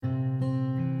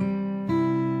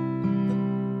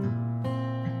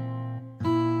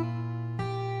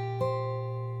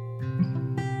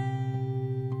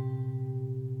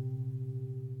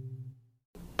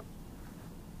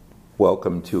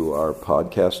Welcome to our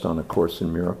podcast on A Course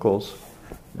in Miracles,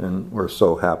 and we're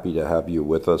so happy to have you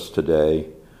with us today.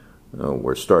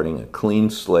 We're starting a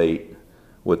clean slate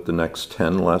with the next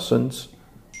 10 lessons,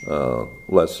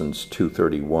 lessons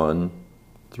 231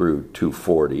 through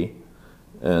 240,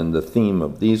 and the theme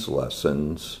of these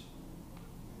lessons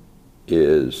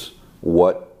is,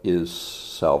 what is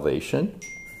salvation?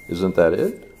 Isn't that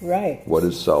it? Right. What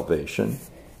is salvation?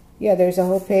 Yeah, there's a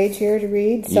whole page here to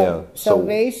read.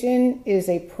 Salvation is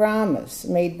a promise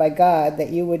made by God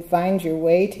that you would find your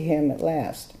way to Him at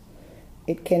last.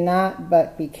 It cannot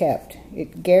but be kept.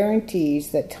 It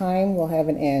guarantees that time will have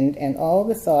an end, and all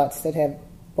the thoughts that have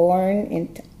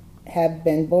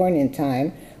been born in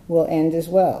time will end as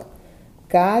well.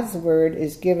 God's word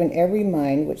is given every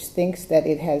mind which thinks that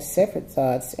it has separate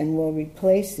thoughts and will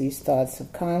replace these thoughts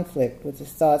of conflict with the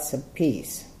thoughts of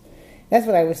peace. That's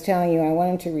what I was telling you. I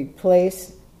wanted to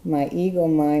replace my ego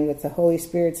mind with the Holy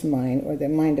Spirit's mind, or the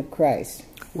mind of Christ.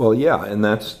 Well, yeah, and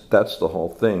that's the whole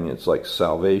thing. It's like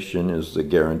salvation is the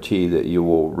guarantee that you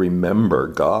will remember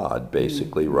God,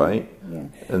 basically, right? Yeah.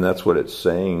 And that's what it's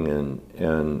saying.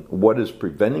 And what is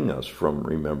preventing us from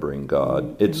remembering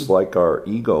God? It's like our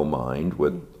ego mind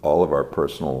with all of our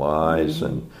personal lies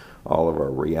and all of our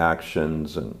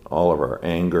reactions and all of our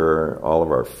anger, all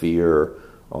of our fear,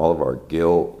 all of our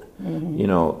guilt. You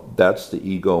know, that's the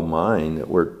ego mind that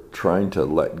we're trying to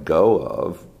let go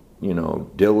of,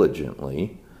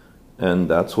 diligently. And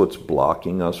that's what's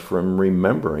blocking us from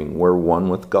remembering we're one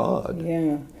with God.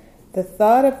 Yeah. The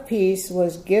thought of peace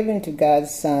was given to God's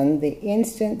Son the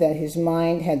instant that his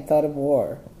mind had thought of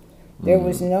war. There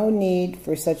was no need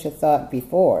for such a thought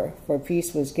before, for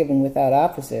peace was given without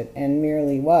opposite and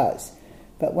merely was.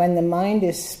 But when the mind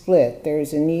is split, there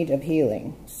is a need of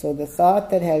healing. So the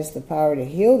thought that has the power to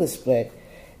heal the split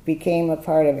became a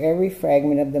part of every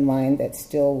fragment of the mind that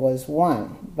still was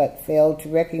one, but failed to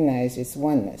recognize its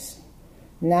oneness.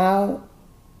 Now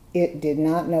it did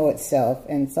not know itself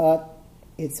and thought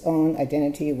its own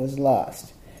identity was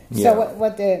lost. Yeah. So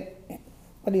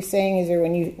what he's saying is that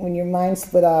when your mind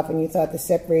split off and you thought the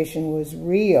separation was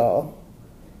real,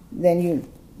 then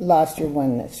you lost your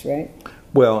oneness, right?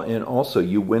 Well, and also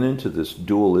you went into this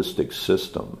dualistic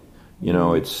system.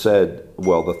 It said,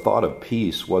 well, the thought of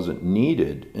peace wasn't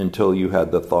needed until you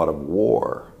had the thought of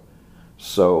war.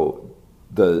 So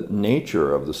the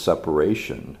nature of the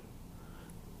separation,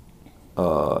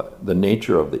 the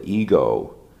nature of the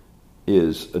ego,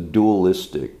 is a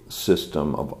dualistic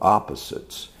system of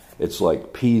opposites. It's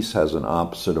like peace has an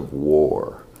opposite of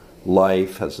war.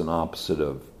 Life has an opposite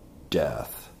of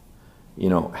death.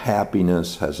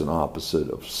 Happiness has an opposite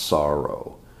of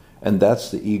sorrow. And that's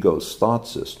the ego's thought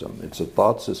system. It's a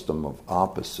thought system of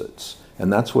opposites.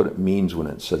 And that's what it means when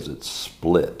it says it's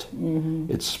split.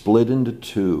 It's split into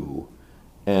two,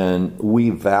 and we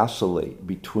vacillate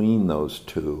between those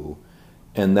two.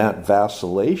 And that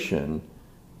vacillation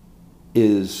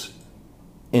is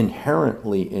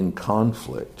inherently in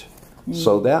conflict.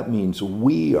 So that means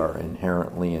we are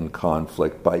inherently in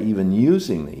conflict by even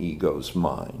using the ego's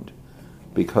mind,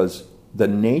 because the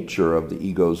nature of the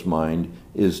ego's mind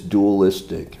is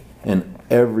dualistic, and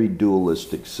every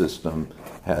dualistic system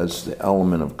has the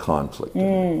element of conflict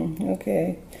in it.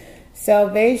 Okay.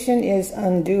 Salvation is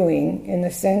undoing in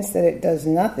the sense that it does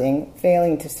nothing,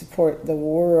 failing to support the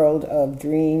world of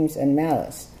dreams and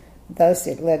malice. Thus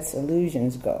it lets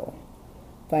illusions go.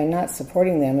 By not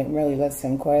supporting them, it merely lets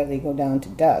them quietly go down to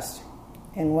dust.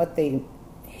 And what they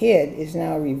hid is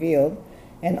now revealed,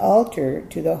 an altar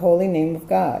to the holy name of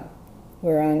God,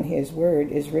 whereon his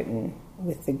word is written,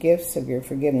 with the gifts of your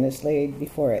forgiveness laid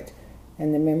before it,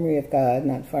 and the memory of God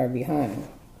not far behind.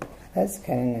 That's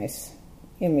kind of nice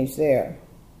image there.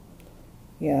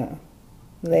 Yeah.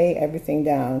 Lay everything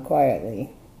down quietly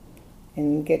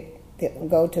and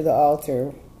go to the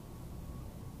altar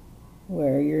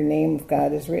where your name of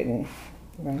God is written,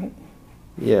 right?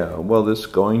 Yeah, well, this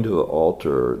going to the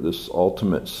altar, this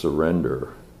ultimate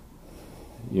surrender,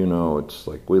 it's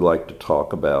like we like to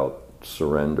talk about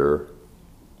surrender.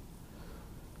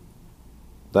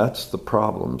 That's the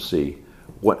problem. See,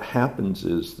 what happens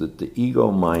is that the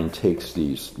ego mind takes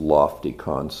these lofty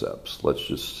concepts, let's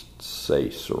just say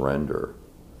surrender,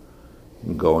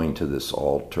 and going to this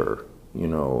altar,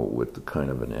 with the kind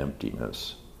of an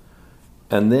emptiness.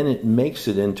 And then it makes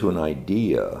it into an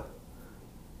idea.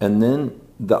 And then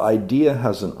the idea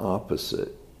has an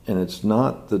opposite, and it's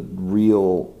not the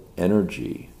real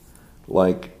energy.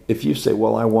 Like, if you say,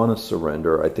 well, I want to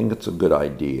surrender, I think it's a good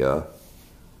idea.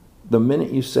 The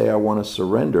minute you say, I want to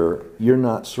surrender, you're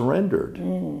not surrendered.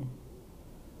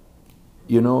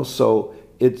 So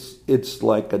it's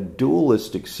like a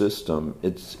dualistic system.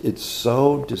 It's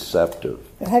so deceptive.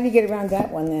 How do you get around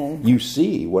that one then? You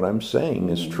see, what I'm saying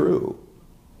is true.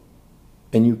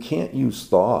 And you can't use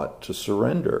thought to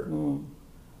surrender.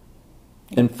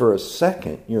 And for a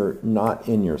second, you're not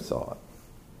in your thought,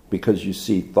 because you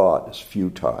see thought as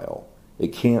futile.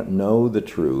 It can't know the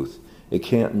truth. It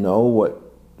can't know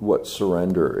what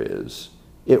surrender is.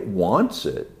 It wants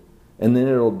it. And then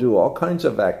it'll do all kinds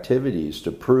of activities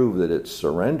to prove that it's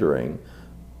surrendering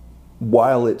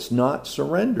while it's not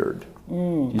surrendered.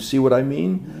 You see what I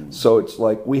mean? So it's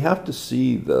like we have to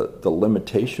see the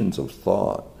limitations of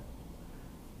thought,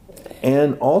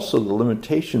 and also the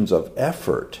limitations of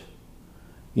effort.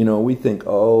 You know, we think,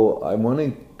 oh, I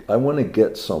want to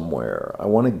get somewhere. I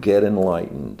want to get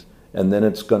enlightened. And then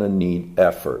it's going to need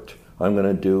effort. I'm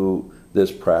going to do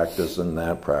this practice and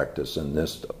that practice and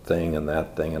this thing and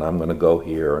that thing, and I'm going to go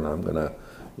here, and I'm going to,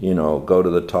 you know, go to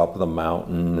the top of the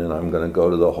mountain, and I'm going to go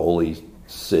to the holy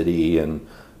city, and,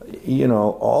 you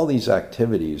know, all these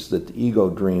activities that the ego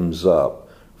dreams up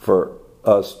for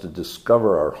us to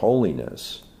discover our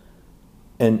holiness.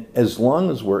 And as long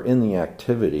as we're in the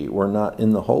activity, we're not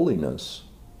in the holiness.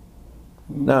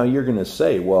 Now you're going to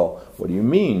say, well, what do you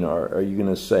mean? Are you going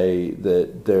to say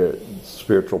that their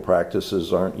spiritual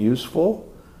practices aren't useful?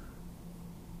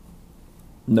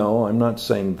 No, I'm not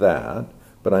saying that,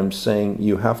 but I'm saying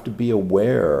you have to be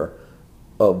aware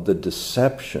of the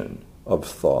deception of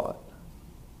thought.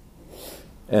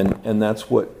 And that's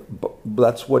what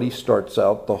he starts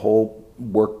out the whole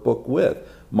workbook with.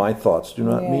 My thoughts do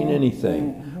not mean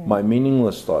anything. My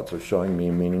meaningless thoughts are showing me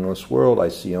a meaningless world. I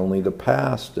see only the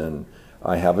past, and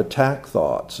I have attack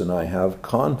thoughts, and I have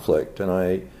conflict, and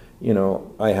I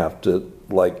have to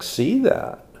like see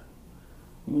that.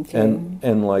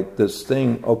 And like this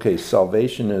thing, okay,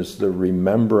 salvation is the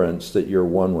remembrance that you're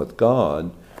one with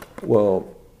God.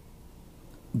 Well,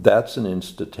 that's an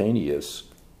instantaneous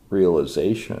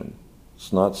realization.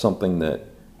 It's not something that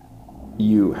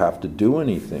you have to do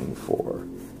anything for.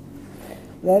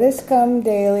 Let us come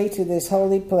daily to this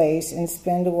holy place and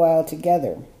spend a while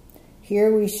together.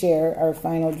 Here we share our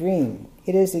final dream.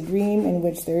 It is a dream in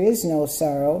which there is no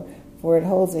sorrow, for it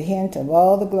holds a hint of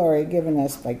all the glory given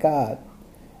us by God.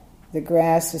 The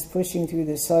grass is pushing through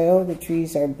the soil, the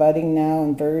trees are budding now,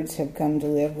 and birds have come to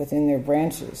live within their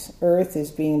branches. Earth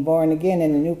is being born again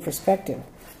in a new perspective.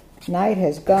 Night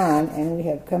has gone, and we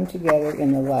have come together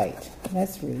in the light.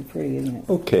 That's really pretty, isn't it?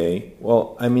 Okay.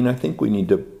 Well, I mean, I think we need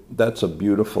to... That's a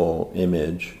beautiful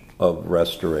image of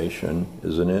restoration,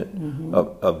 isn't it?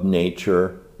 Of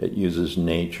nature. It uses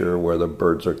nature, where the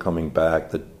birds are coming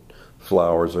back, the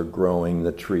flowers are growing,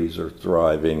 the trees are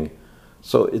thriving.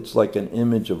 So it's like an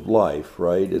image of life,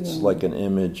 right? It's like an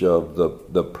image of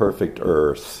the perfect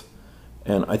earth.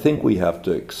 And I think we have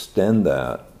to extend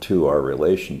that to our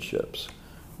relationships.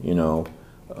 We don't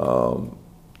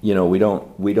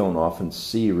often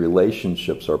see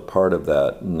relationships are part of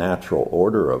that natural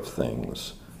order of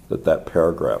things that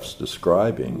paragraph's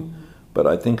describing. But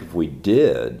I think if we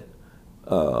did,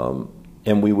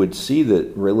 and we would see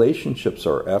that relationships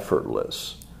are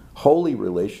effortless. Holy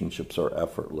relationships are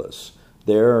effortless.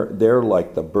 They're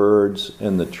like the birds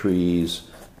and the trees.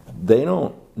 They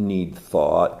don't need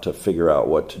thought to figure out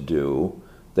what to do.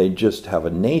 They just have a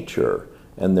nature,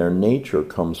 and their nature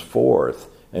comes forth.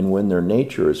 And when their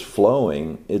nature is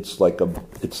flowing, it's like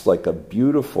a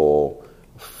beautiful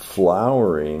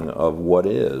flowering of what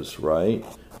is, right?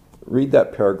 Read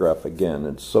that paragraph again.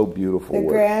 It's so beautiful. The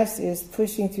grass is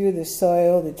pushing through the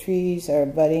soil, the trees are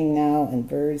budding now, and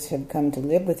birds have come to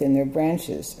live within their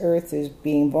branches. Earth is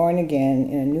being born again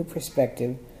in a new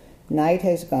perspective. Night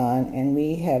has gone, and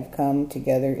we have come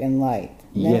together in light.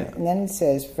 And then it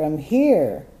says, from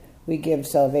here we give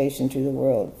salvation to the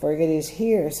world, for it is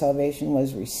here salvation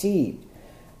was received.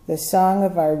 The song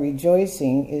of our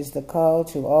rejoicing is the call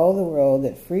to all the world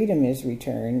that freedom is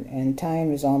returned, and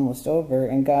time is almost over,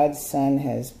 and God's Son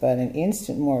has but an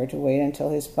instant more to wait until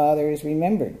his Father is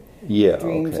remembered.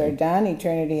 Dreams are done,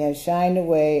 eternity has shined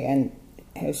away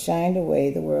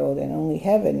the world, and only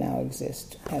heaven now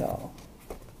exists at all.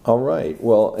 All right.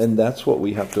 Well, and that's what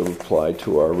we have to apply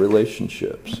to our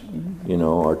relationships.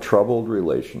 Our troubled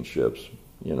relationships,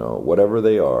 whatever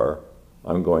they are.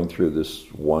 I'm going through this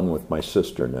one with my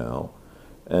sister now.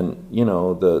 And,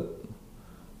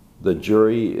 the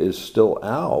jury is still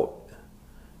out.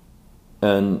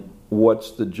 And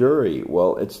what's the jury?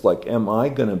 Well, it's like, am I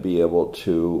going to be able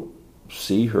to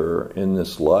see her in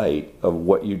this light of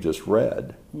what you just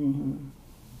read?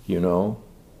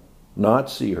 Not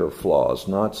see her flaws,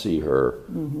 not see her,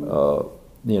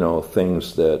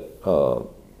 things that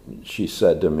she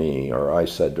said to me or I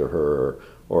said to her,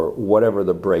 or whatever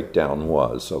the breakdown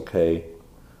was, okay?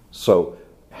 So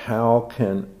how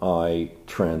can I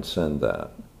transcend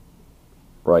that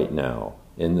right now,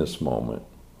 in this moment,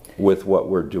 with what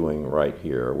we're doing right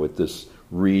here, with this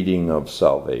reading of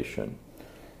salvation?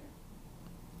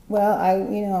 Well,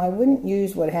 I wouldn't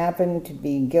use what happened to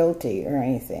be guilty or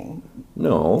anything.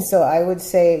 No. So I would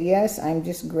say, yes, I'm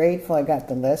just grateful I got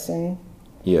the lesson.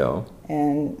 Yeah.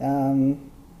 And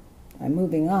I'm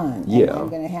moving on. Yeah. And I'm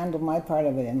going to handle my part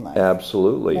of it in life.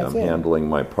 Absolutely. That's I'm it. handling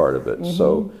my part of it.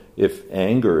 So if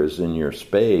anger is in your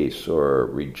space, or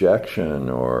rejection,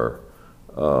 or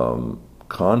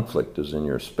conflict is in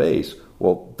your space,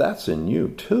 well, that's in you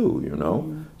too, you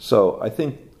know? So I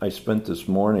think I spent this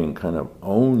morning kind of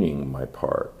owning my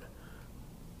part,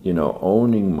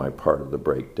 owning my part of the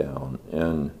breakdown.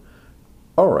 And,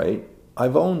 all right,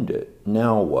 I've owned it.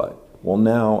 Now what? Well,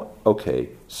 now, okay,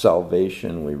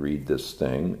 salvation, we read this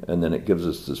thing, and then it gives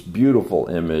us this beautiful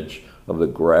image of the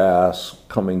grass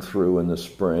coming through in the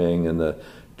spring, and the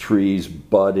trees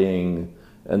budding,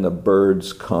 and the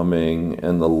birds coming,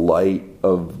 and the light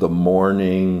of the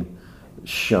morning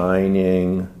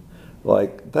shining.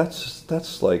 Like,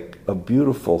 that's like a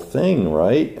beautiful thing,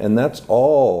 right? And that's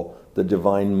all the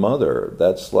Divine Mother.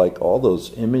 That's like all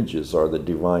those images are the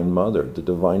Divine Mother. The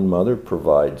Divine Mother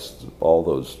provides all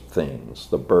those things: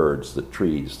 the birds, the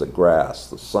trees, the grass,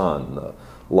 the sun, the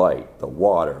light, the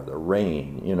water, the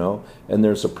rain, and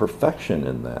there's a perfection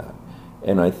in that.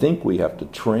 And I think we have to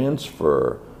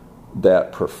transfer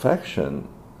that perfection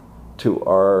to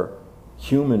our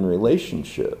human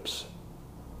relationships.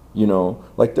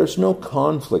 Like, there's no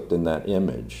conflict in that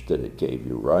image that it gave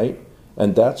you, right?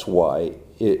 And that's why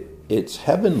it's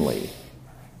heavenly.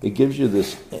 It gives you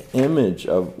this image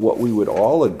of what we would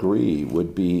all agree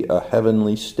would be a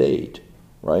heavenly state,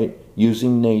 right?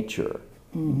 Using nature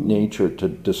to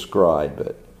describe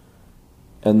it.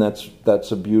 And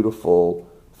that's a beautiful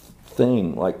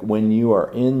thing. Like, when you are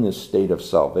in this state of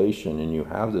salvation and you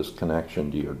have this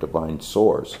connection to your divine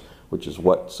source, which is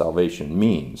what salvation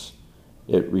means.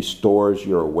 It restores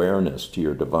your awareness to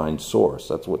your divine source.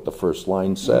 That's what the first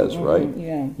line says, right?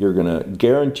 Yeah. You're going to,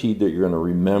 guaranteed that you're going to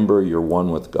remember you're one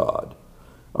with God.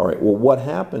 All right, well, what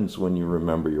happens when you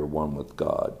remember you're one with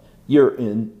God? You're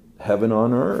in heaven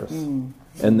on earth.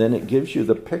 And then it gives you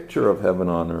the picture of heaven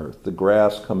on earth. The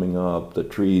grass coming up, the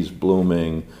trees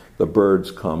blooming, the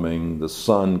birds coming, the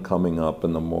sun coming up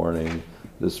in the morning.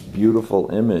 This beautiful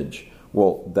image.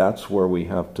 Well, that's where we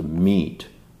have to meet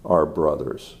our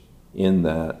brothers, in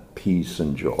that peace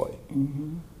and joy.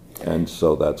 And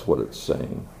so that's what it's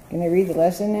saying. Can I read the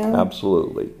lesson now?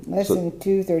 Absolutely. Lesson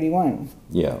 231.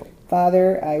 Yeah.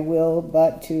 Father, I will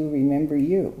but to remember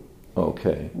you.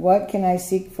 Okay. What can I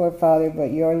seek for, Father,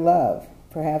 but your love?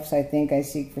 Perhaps I think I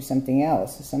seek for something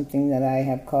else, something that I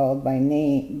have called by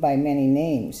many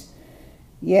names.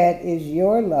 Yet is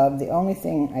your love the only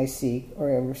thing I seek or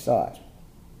ever sought.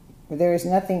 For there is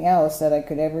nothing else that I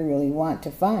could ever really want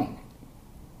to find.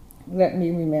 Let me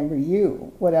remember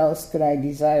you. What else could I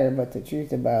desire but the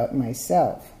truth about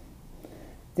myself?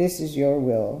 This is your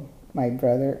will, my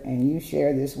brother, and you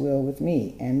share this will with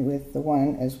me, and with the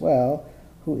one as well,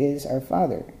 who is our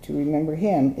Father. To remember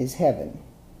him is heaven.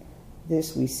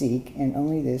 This we seek, and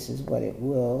only this is what it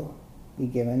will be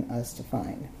given us to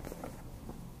find.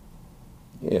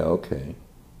 Yeah, okay.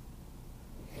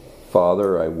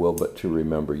 Father, I will but to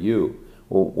remember you.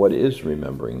 Well, what is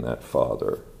remembering that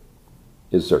Father?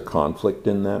 Is there conflict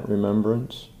in that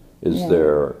remembrance? Is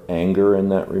there anger in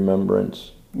that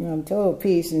remembrance? Total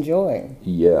peace and joy.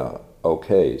 Yeah,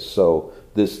 okay. So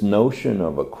this notion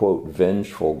of a, quote,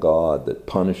 vengeful God that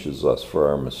punishes us for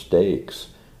our mistakes,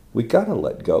 we got to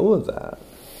let go of that.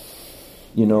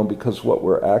 Because what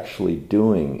we're actually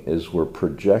doing is we're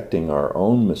projecting our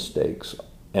own mistakes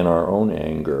and our own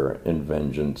anger and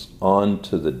vengeance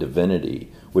onto the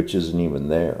divinity, which isn't even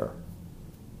there.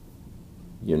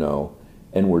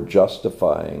 And we're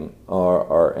justifying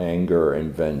our anger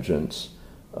and vengeance,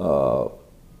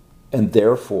 and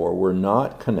therefore we're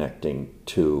not connecting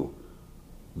to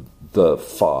the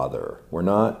Father. We're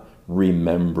not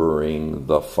remembering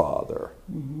the Father.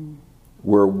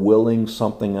 We're willing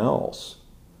something else.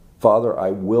 Father,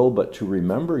 I will but to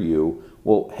remember you.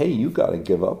 Well, hey, you got to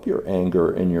give up your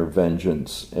anger and your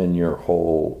vengeance and your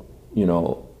whole,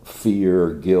 fear,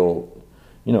 guilt,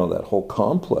 that whole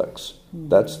complex.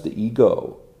 That's the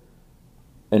ego.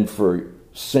 And for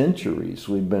centuries,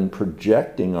 we've been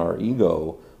projecting our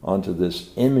ego onto this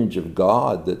image of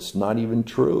God that's not even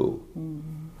true.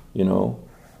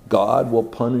 God will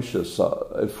punish us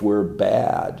if we're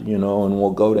bad, and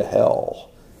we'll go to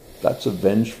hell. that's a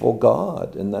vengeful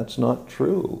God, and that's not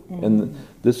true. And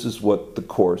this is what the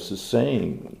Course is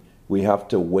saying. We have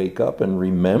to wake up and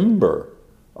remember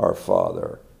our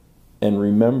Father, and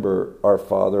remember our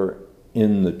Father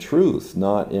in the truth,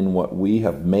 not in what we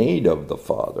have made of the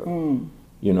Father.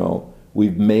 You know,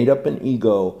 we've made up an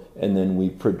ego, and then we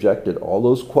projected all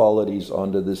those qualities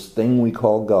onto this thing we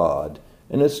call God.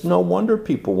 And it's no wonder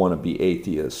people want to be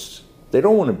atheists. They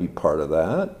don't want to be part of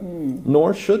that,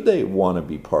 nor should they want to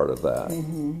be part of that.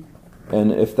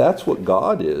 And if that's what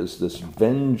God is, this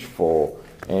vengeful,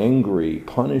 angry,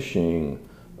 punishing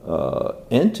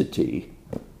entity,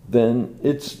 then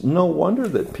it's no wonder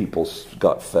that people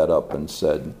got fed up and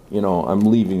said, you know, I'm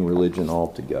leaving religion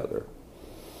altogether.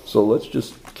 So let's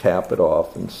just cap it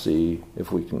off and see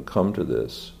if we can come to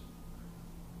this.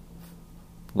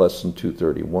 Lesson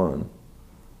 231.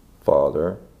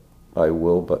 Father, I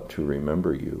will but to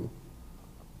remember you.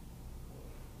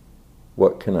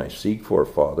 What can I seek for,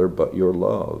 Father, but your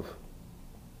love?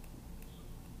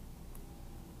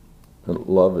 And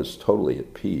love is totally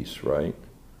at peace, right?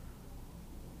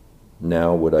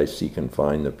 Now would I seek and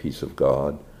find the peace of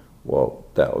God? Well,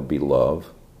 that would be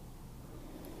love.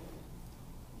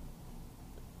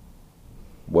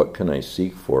 What can I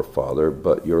seek for, Father,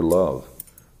 but your love?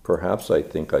 Perhaps I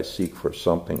think I seek for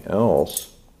something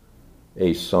else,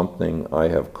 a something I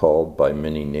have called by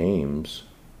many names.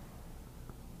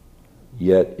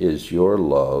 Yet is your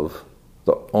love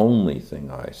the only thing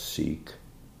I seek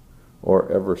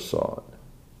or ever sought.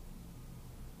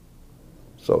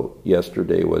 So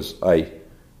yesterday was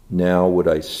now would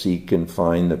I seek and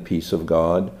find the peace of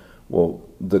God? Well,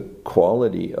 the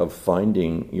quality of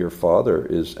finding your Father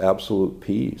is absolute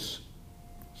peace.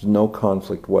 There's no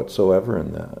conflict whatsoever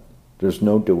in that. There's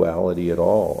no duality at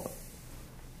all.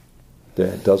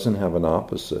 That doesn't have an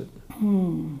opposite.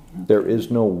 There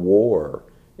is no war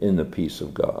in the peace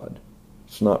of God.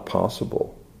 It's not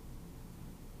possible.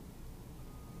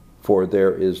 For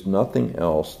there is nothing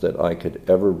else that I could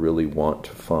ever really want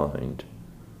to find.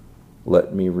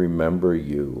 Let me remember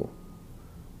you.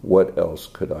 What else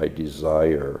could I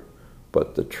desire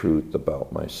but the truth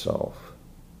about myself?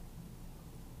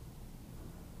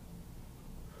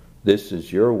 This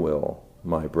is your will,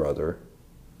 my brother,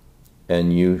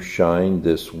 and you shine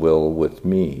this will with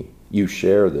me. You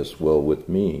share this will with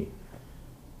me,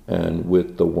 and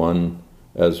with the one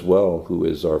as well who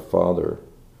is our Father.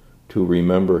 To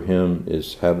remember him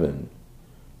is heaven.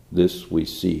 This we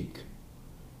seek,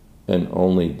 and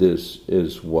only this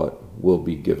is what will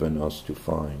be given us to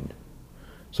find.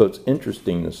 So it's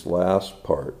interesting, this last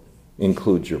part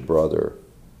includes your brother.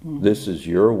 This is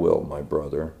your will, my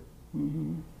brother.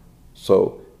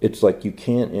 So it's like you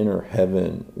can't enter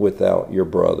heaven without your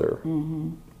brother.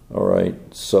 All right,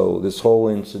 so this whole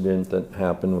incident that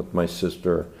happened with my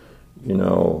sister, you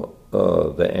know,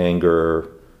 the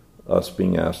anger, us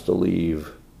being asked to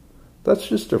leave, that's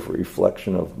just a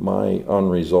reflection of my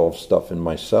unresolved stuff in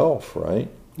myself, right?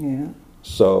 Yeah.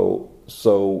 So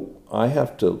I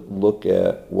have to look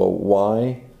at, well,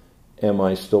 why am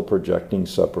I still projecting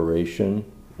separation?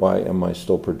 Why am I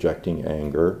still projecting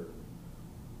anger?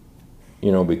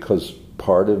 You know, because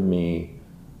part of me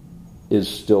is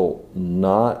still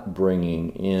not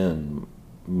bringing in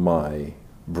my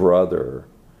brother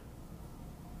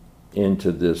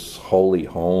into this holy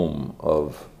home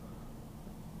of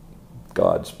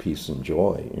God's peace and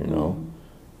joy, you know.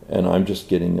 And I'm just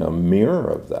getting a mirror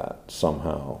of that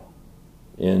somehow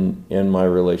in my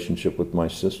relationship with my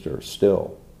sister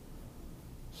still.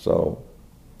 So,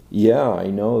 yeah, I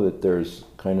know that there's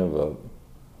kind of a,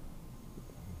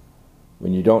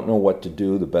 when you don't know what to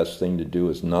do, the best thing to do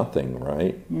is nothing,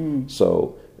 right?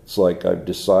 So it's like I've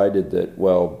decided that,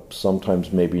 well,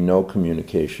 sometimes maybe no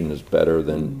communication is better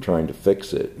than trying to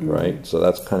fix it, right? So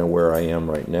that's kind of where I am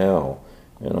right now.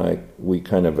 And we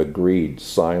kind of agreed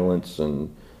silence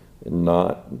and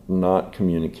not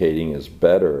communicating is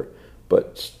better,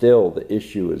 but still the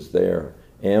issue is there.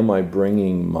 Am I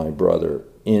bringing my brother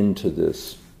into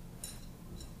this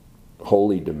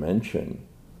holy dimension?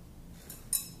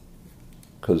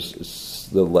 Because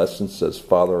the lesson says,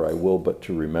 Father, I will but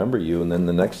to remember you. And then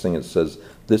the next thing it says,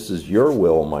 this is your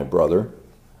will, my brother.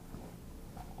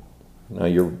 Now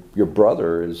your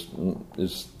brother is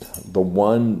the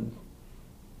one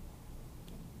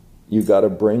you got to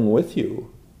bring with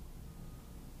you.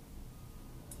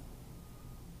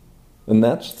 And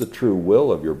that's the true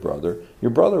will of your brother.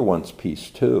 Your brother wants peace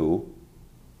too,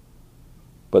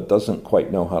 but doesn't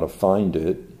quite know how to find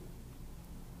it.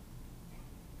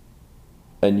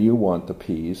 And you want the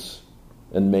peace,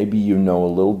 and maybe you know a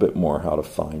little bit more how to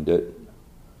find it.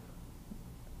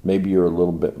 Maybe you're a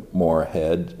little bit more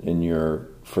ahead in your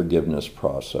forgiveness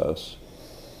process.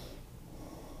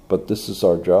 But this is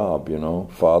our job, you know.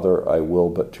 Father, I will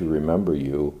but to remember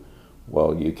you.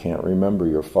 Well, you can't remember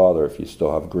your Father if you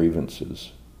still have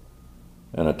grievances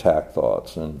and attack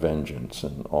thoughts and vengeance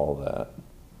and all that.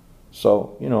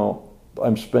 So, you know,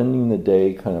 I'm spending the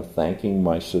day kind of thanking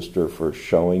my sister for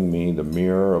showing me the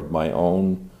mirror of my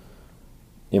own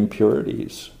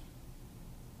impurities.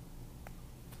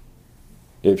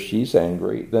 If she's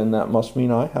angry, then that must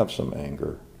mean I have some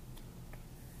anger.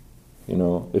 You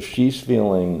know, if she's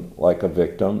feeling like a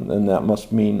victim, then that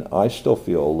must mean I still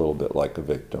feel a little bit like a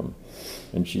victim.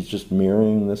 And she's just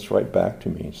mirroring this right back to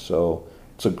me. So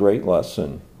it's a great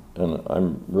lesson, and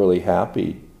I'm really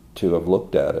happy to have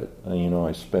looked at it. And, you know,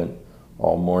 I spent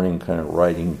all morning kind of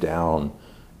writing down,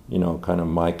 you know, kind of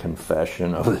my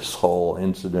confession of this whole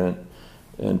incident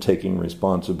and taking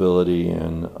responsibility,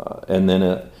 and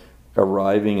then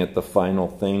arriving at the final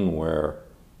thing where,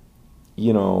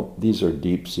 you know, these are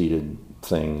deep-seated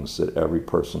things that every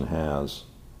person has.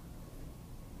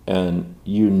 And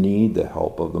you need the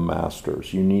help of the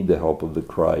masters. You need the help of the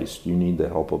Christ. You need the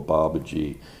help of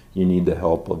Babaji. You need the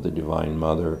help of the Divine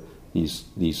Mother.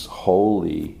 These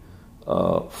holy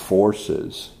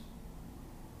forces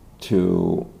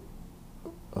to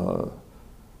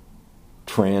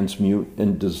transmute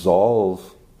and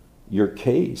dissolve your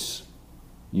case,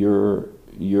 your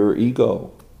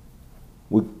ego.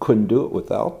 We couldn't do it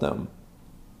without them.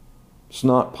 It's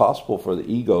not possible for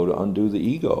the ego to undo the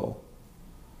ego.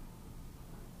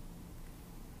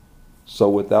 So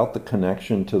without the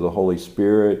connection to the Holy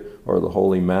Spirit or the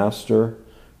Holy Master,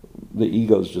 the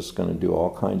ego's just going to do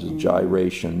all kinds of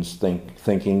gyrations,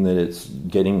 thinking that it's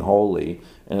getting holy,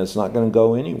 and it's not going to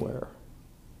go anywhere.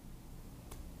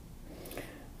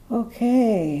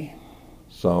 Okay.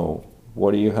 So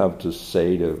what do you have to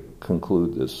say to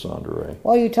conclude this, Sandra Ray?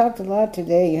 Well, you talked a lot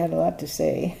today. You had a lot to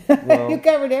say. Well, you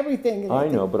covered everything. I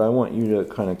know, but I want you to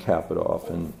kind of cap it off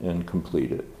and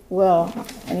complete it. Well,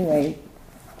 anyway.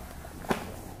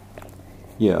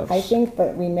 Yes. I think,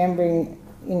 but remembering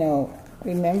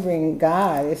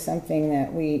God is something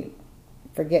that we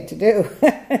forget to do.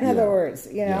 In other words,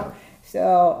 you know. Yeah.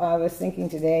 So I was thinking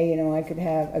today, you know, I could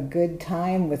have a good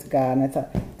time with God, and I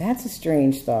thought that's a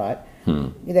strange thought.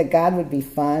 That God would be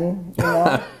fun, you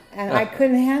know, and I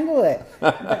couldn't handle it.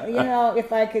 But, you know,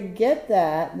 if I could get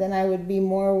that, then I would be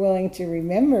more willing to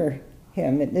remember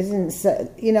Him. It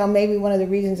isn't, you know, maybe one of the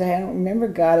reasons I don't remember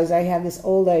God is I have this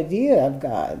old idea of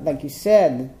God. Like you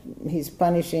said, He's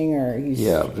punishing, or He's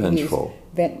vengeful.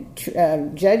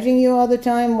 Judging you all the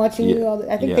time, watching you all the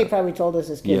time. I think Yeah. they probably told us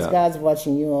as kids, Yeah. God's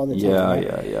watching you all the time.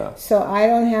 Yeah. So I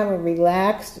don't have a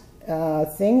relaxed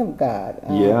thing of God.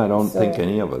 I don't think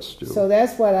any of us do. So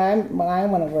that's what I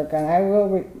want to work on. I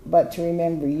will, but to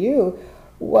remember you,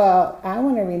 well, I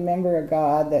want to remember a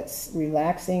God that's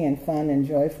relaxing and fun and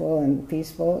joyful and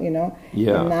peaceful, you know,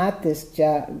 and not this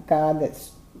God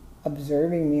that's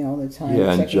observing me all the time,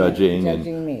 and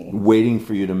judging me, waiting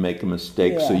for you to make a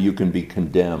mistake so you can be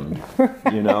condemned.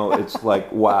 You know, it's like,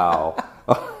 wow.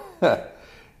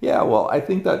 Yeah, well, I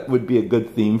think that would be a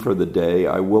good theme for the day.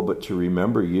 I will but to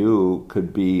remember you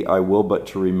could be, I will but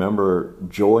to remember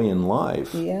joy in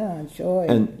life. Yeah, joy.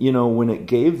 And, you know, when it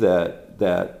gave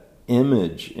that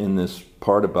image in this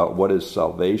part about what is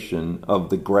salvation,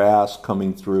 of the grass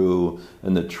coming through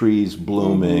and the trees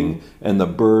blooming and the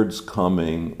birds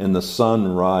coming and the sun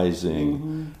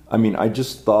rising. I mean, I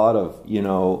just thought of, you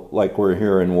know, like we're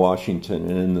here in Washington,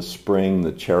 and in the spring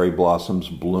the cherry blossoms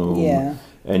bloom. Yeah.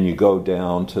 And you go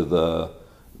down to the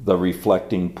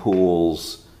reflecting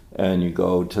pools, and you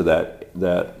go to that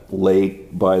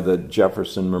lake by the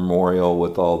Jefferson Memorial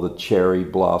with all the cherry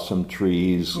blossom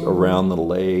trees around the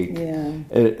lake. Yeah.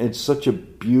 It's such a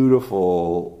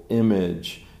beautiful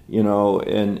image, you know,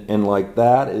 and like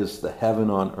that is the heaven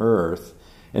on earth.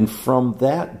 And from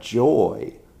that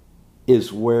joy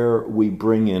is where we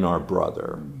bring in our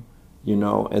brother, you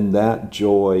know, and that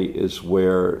joy is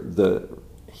where the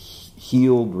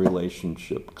healed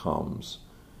relationship comes.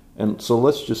 And so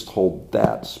let's just hold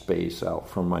that space out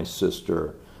from my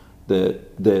sister,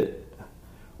 that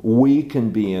we can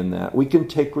be in that. We can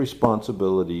take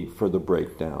responsibility for the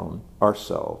breakdown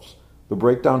ourselves. The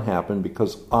breakdown happened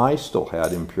because I still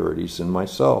had impurities in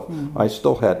myself. I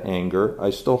still had anger. I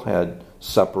still had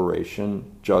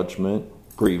separation, judgment,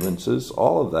 grievances,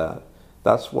 all of that.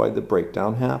 That's why the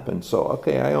breakdown happened. So,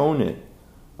 okay, I own it.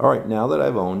 All right, now that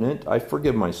I've owned it, I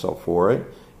forgive myself for it.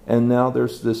 And now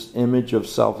there's this image of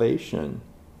salvation.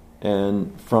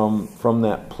 And from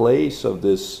that place of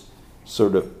this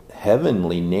sort of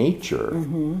heavenly nature,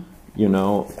 you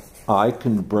know, I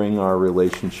can bring our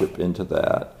relationship into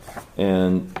that,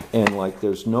 and like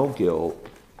there's no guilt,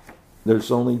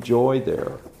 there's only joy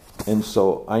there, and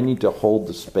so I need to hold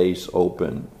the space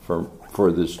open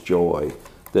for this joy,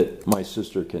 that my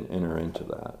sister can enter into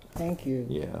that. Thank you.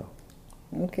 Yeah.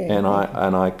 Okay. And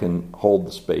I can hold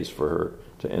the space for her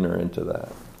to enter into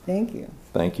that. Thank you.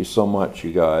 Thank you so much,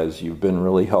 you guys. You've been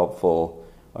really helpful.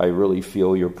 I really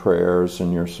feel your prayers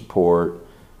and your support.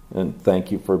 And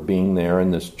thank you for being there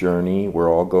in this journey.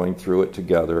 We're all going through it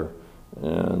together.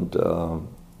 And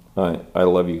I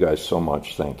love you guys so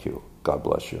much. Thank you. God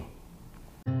bless you.